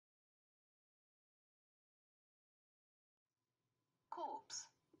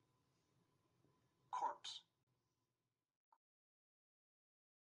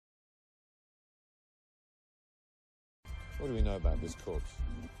What do we know about this corpse?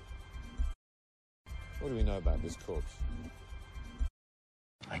 What do we know about this corpse?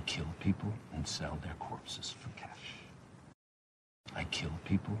 I kill people and sell their corpses for cash. I kill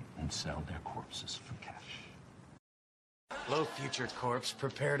people and sell their corpses for cash. Low-futured corpse,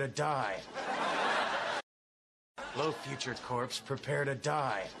 prepare to die. Low-futured corpse, prepare to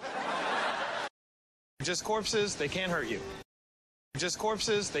die. Just corpses, they can't hurt you. Just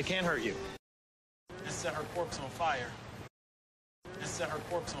corpses, they can't hurt you. Just set her corpse on fire. Just set her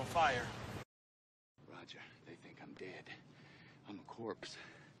corpse on fire. Roger, they think I'm dead. I'm a corpse.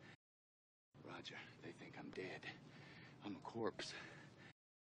 Roger, they think I'm dead. I'm a corpse.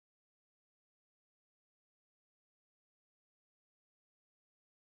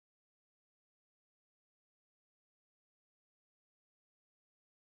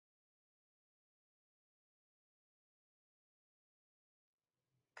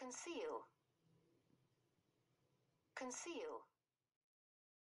 Conceal. Conceal.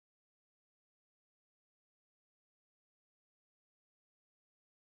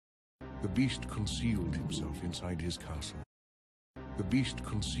 The beast concealed himself inside his castle. The beast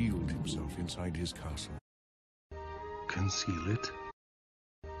concealed himself inside his castle. Conceal it.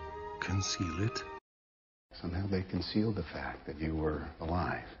 Conceal it. Somehow they concealed the fact that you were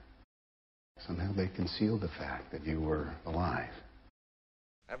alive. Somehow they concealed the fact that you were alive.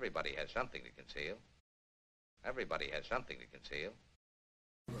 Everybody has something to conceal. Everybody has something to conceal.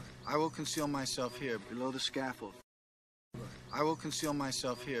 I will conceal myself here, below the scaffold. I will conceal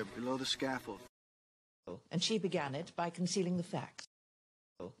myself here, below the scaffold. And she began it by concealing the facts.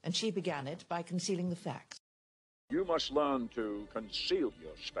 And she began it by concealing the facts. You must learn to conceal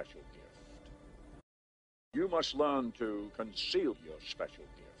your special gift. You must learn to conceal your special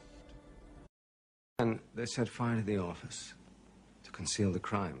gift. And they set fire to the office to conceal the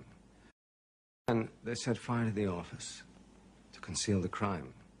crime. And they set fire to the office to conceal the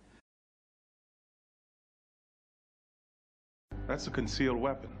crime. That's a concealed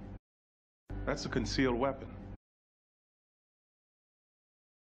weapon. That's a concealed weapon.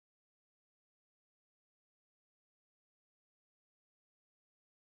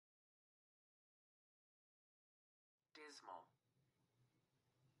 Dismal.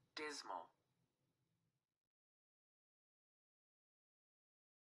 Dismal.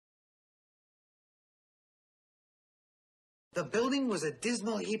 The building was a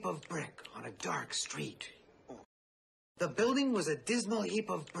dismal heap of brick on a dark street. The building was a dismal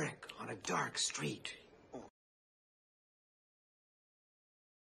heap of brick on a dark street.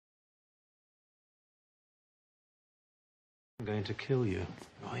 I'm going to kill you.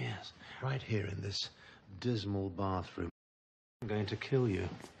 Oh, yes. Right here in this dismal bathroom. I'm going to kill you.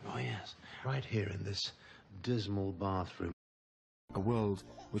 Oh, yes. Right here in this dismal bathroom. A world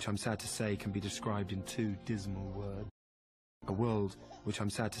which I'm sad to say can be described in 2 dismal words. A world which I'm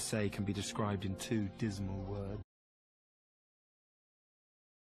sad to say can be described in 2 dismal words.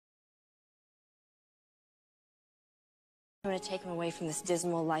 I'm going to take him away from this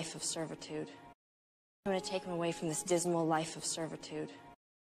dismal life of servitude. I'm going to take him away from this dismal life of servitude.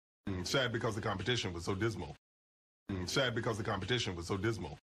 Sad because the competition was so dismal. Sad because the competition was so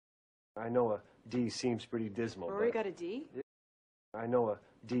dismal. I know a D seems pretty dismal. Rory got a D? I know a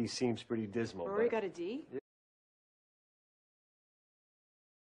D seems pretty dismal. Rory got a D?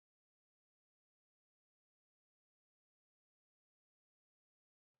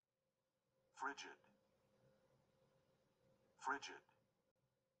 Frigid. Frigid.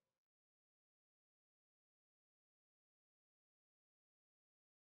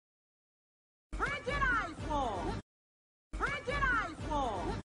 Frigid icefall! Frigid icefall!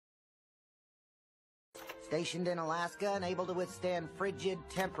 Stationed in Alaska and able to withstand frigid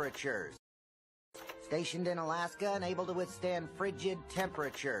temperatures. Stationed in Alaska and able to withstand frigid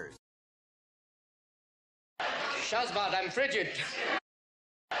temperatures. Shazbot, I'm frigid.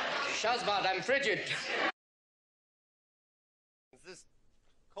 Shazbot, I'm frigid. This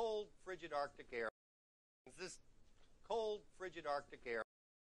cold, frigid Arctic air. This cold, frigid Arctic air.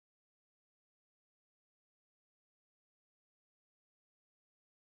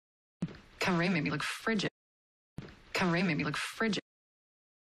 Cabaret made me look frigid. Cabaret made me look frigid.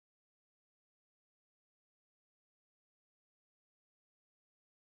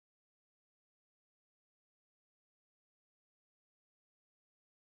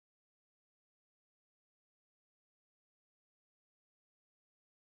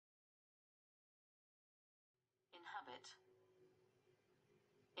 Inhabit.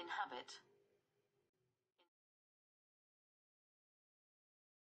 Inhabit.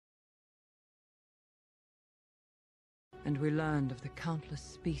 And we learned of the countless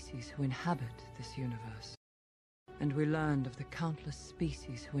species who inhabit this universe. And we learned of the countless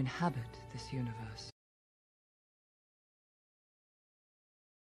species who inhabit this universe.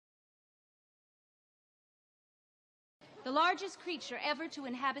 The largest creature ever to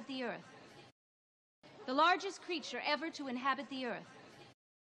inhabit the Earth. The largest creature ever to inhabit the Earth.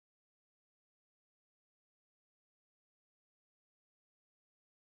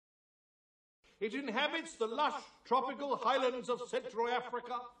 It inhabits the lush tropical highlands of Central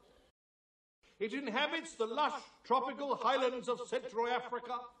Africa. It inhabits the lush tropical highlands of Central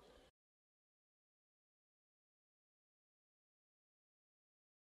Africa.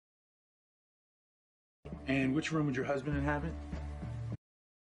 And which room would your husband inhabit?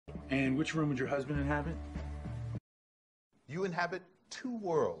 And which room would your husband inhabit? You inhabit 2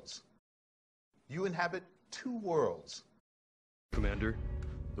 worlds. You inhabit 2 worlds. Commander,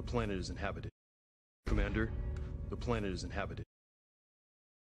 the planet is inhabited. Commander, the planet is inhabited.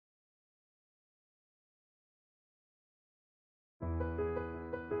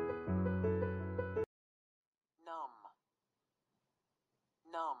 Numb.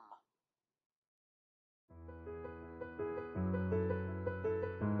 Numb.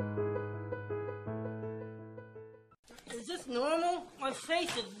 Is this normal? My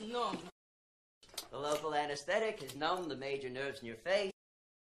face is numb. The local anesthetic has numbed the major nerves in your face.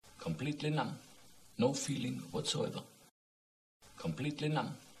 Completely numb. No feeling whatsoever. Completely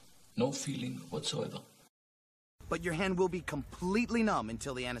numb. No feeling whatsoever. But your hand will be completely numb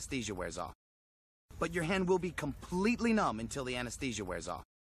until the anesthesia wears off. But your hand will be completely numb until the anesthesia wears off.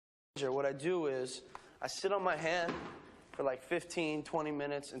 What I do is I sit on my hand for like 15, 20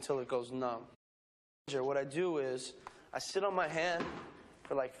 minutes until it goes numb. What I do is I sit on my hand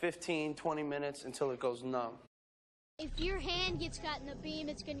for like 15, 20 minutes until it goes numb. If your hand gets caught in the beam,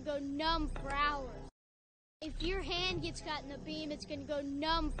 it's going to go numb for hours. If your hand gets caught in the beam, it's going to go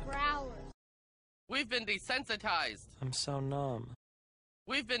numb for hours. We've been desensitized. I'm so numb.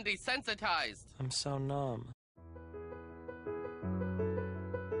 We've been desensitized. I'm so numb.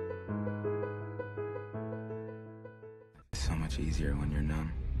 It's so much easier when you're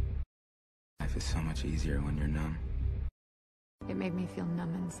numb. Life is so much easier when you're numb. It made me feel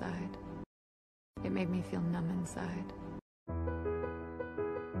numb inside. It made me feel numb inside.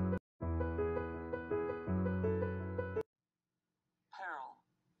 Peril.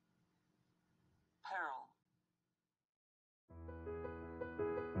 Peril.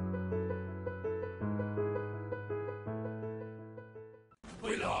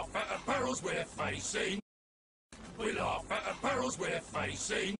 We laugh at the perils we're facing. We laugh at the perils we're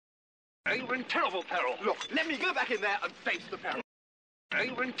facing. We're in terrible peril. Look, let me go back in there and face the peril.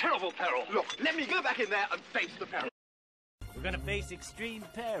 We're in terrible peril. Look, let me go back in there and face the peril. We're gonna face extreme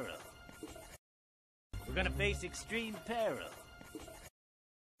peril. We're gonna face extreme peril.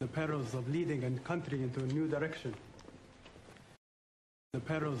 The perils of leading a country into a new direction. The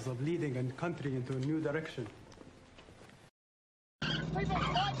perils of leading a country into a new direction. People's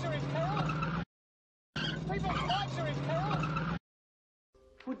lives are in peril. People's lives are in peril.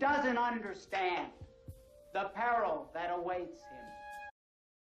 Who doesn't understand the peril that awaits him?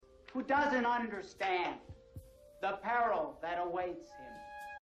 Who doesn't understand the peril that awaits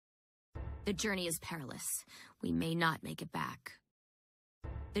him? The journey is perilous. We may not make it back.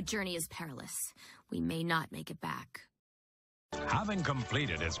 The journey is perilous. We may not make it back. Having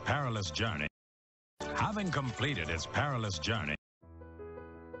completed its perilous journey,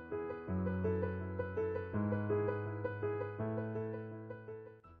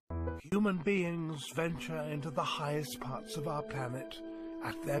 Human beings venture into the highest parts of our planet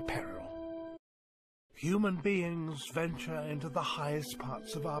at their peril. Human beings venture into the highest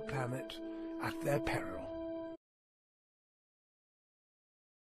parts of our planet at their peril.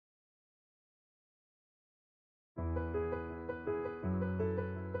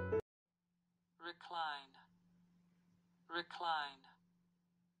 Recline. Recline.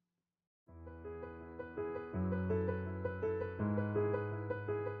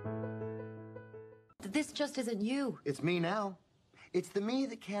 This just isn't you. It's me now. It's the me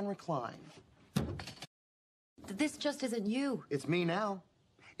that can recline. This just isn't you. It's me now.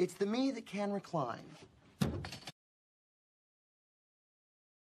 It's the me that can recline.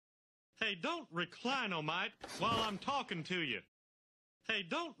 Hey, don't recline, oh mate, while I'm talking to you. Hey,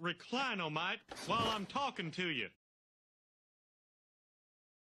 don't recline, oh mate, while I'm talking to you.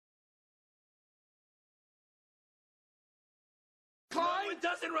 Klein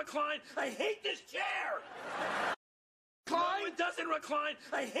doesn't recline. I hate this chair. Klein doesn't recline.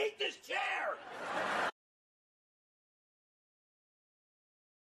 I hate this chair.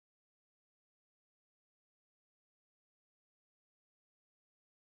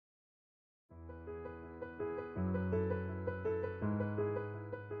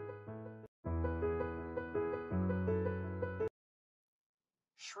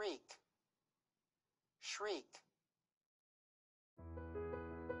 Shriek. Shriek.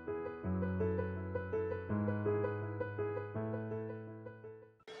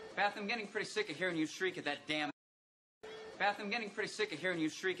 Beth, I'm getting pretty sick of hearing you shriek at that damn... Beth, I'm getting pretty sick of hearing you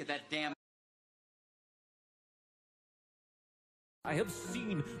shriek at that damn... I have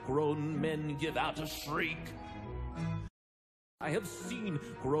seen grown men give out a shriek. I have seen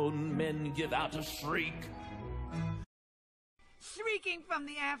grown men give out a shriek. Shrieking from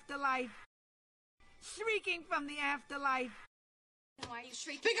the afterlife. Shrieking from the afterlife. Why are you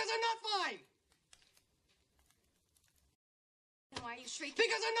shrieking? Because I'm not fine! Why are you shrieking?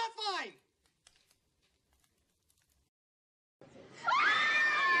 Because I'm not fine!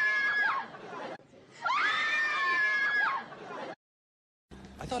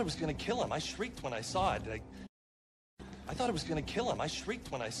 I thought it was gonna kill him. I shrieked when I saw it. I thought it was gonna kill him. I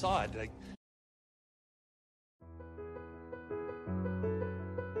shrieked when I saw it.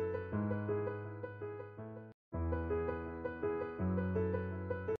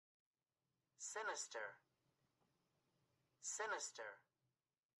 Sinister. Sinister.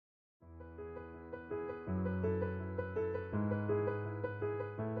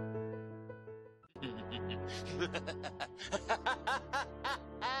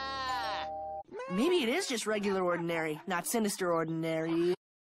 Maybe it is just regular ordinary, not sinister ordinary.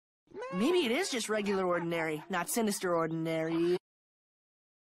 Maybe it is just regular ordinary, not sinister ordinary.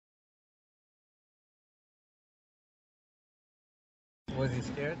 Was he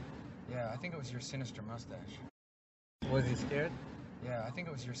scared? Yeah, I think it was your sinister mustache. Was he scared? Yeah, I think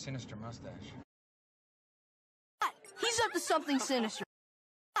it was your sinister mustache. He's up to something sinister.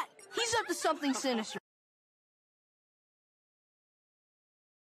 He's up to something sinister.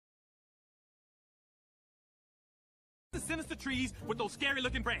 The sinister trees with those scary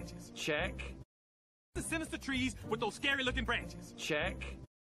looking branches. Check. The sinister trees with those scary looking branches. Check.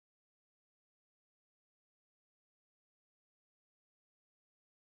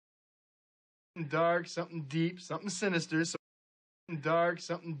 Something dark, something deep, something sinister. Something dark,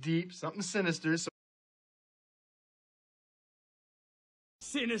 something deep, something sinister.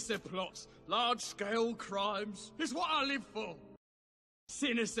 Sinister plots, large-scale crimes is what I live for.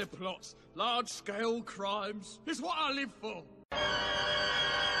 Sinister plots, large-scale crimes is what I live for.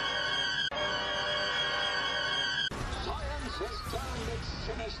 Science has turned its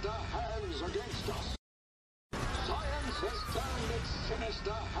sinister hands against us. Science has turned its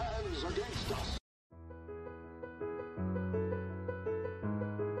sinister hands against us.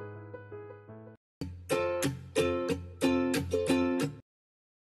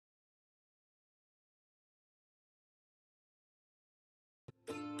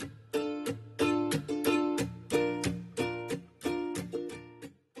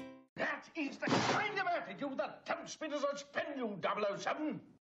 That is the kind of attitude that tempts me to suspend you, 007.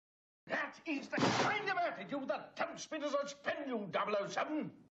 That is the kind of attitude that tempts me to suspend you,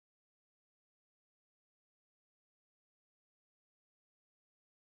 007.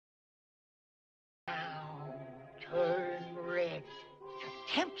 Now turn red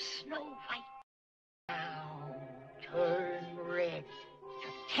to tempt Snow White. Now turn red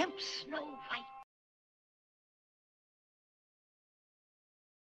to tempt Snow White.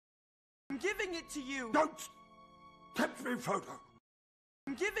 I'm giving it to you. Don't tempt me, Frodo.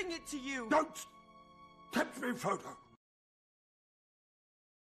 I'm giving it to you. Don't tempt me, Frodo.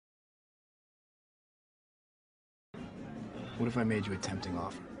 What if I made you a tempting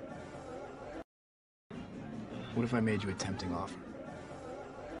offer? What if I made you a tempting offer?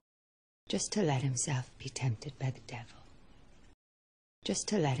 Just to let himself be tempted by the devil. Just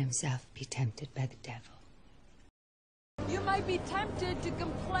to let himself be tempted by the devil. You might be tempted to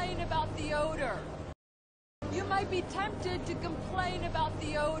complain about the odor. You might be tempted to complain about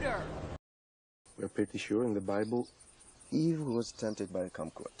the odor. We're pretty sure in the Bible Eve was tempted by a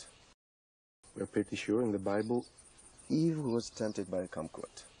kumquat. We're pretty sure in the Bible Eve was tempted by a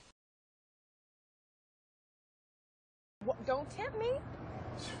kumquat. What, don't tempt me.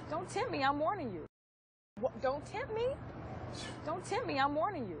 Don't tempt me, I'm warning you. What, don't tempt me. Don't tempt me, I'm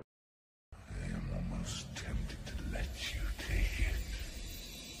warning you. I am almost tempted to let you take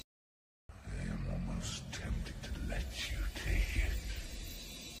it. I am almost tempted to let you take it.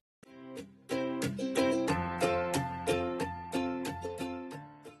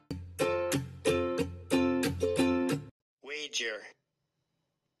 Wager.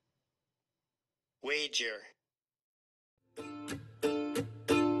 Wager.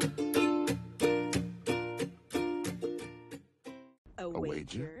 A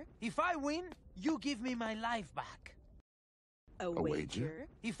wager? If I win, you give me my life back. A wager?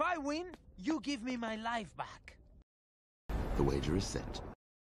 If I win, you give me my life back. The wager is set.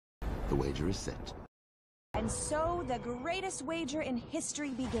 The wager is set. And so the greatest wager in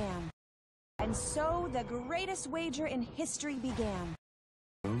history began. And so the greatest wager in history began.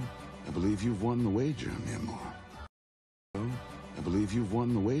 Oh, I believe you've won the wager, Mirmor. Oh, I believe you've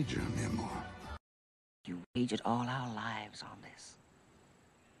won the wager, Mirmor. You wagered all our lives on this.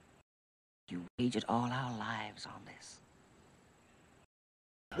 You wagered all our lives on this.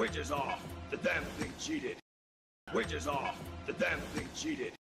 Wages off. The damn thing cheated. Wages off. The damn thing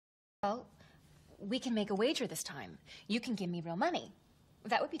cheated. Well, we can make a wager this time. You can give me real money.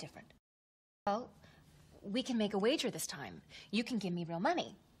 That would be different. Well, we can make a wager this time. You can give me real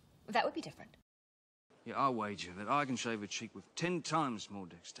money. That would be different. Yeah, I wager that I can shave a cheek with 10 times more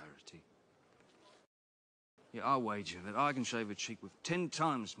dexterity. Yeah, I wager that I can shave a cheek with 10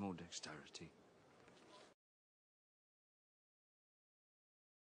 times more dexterity.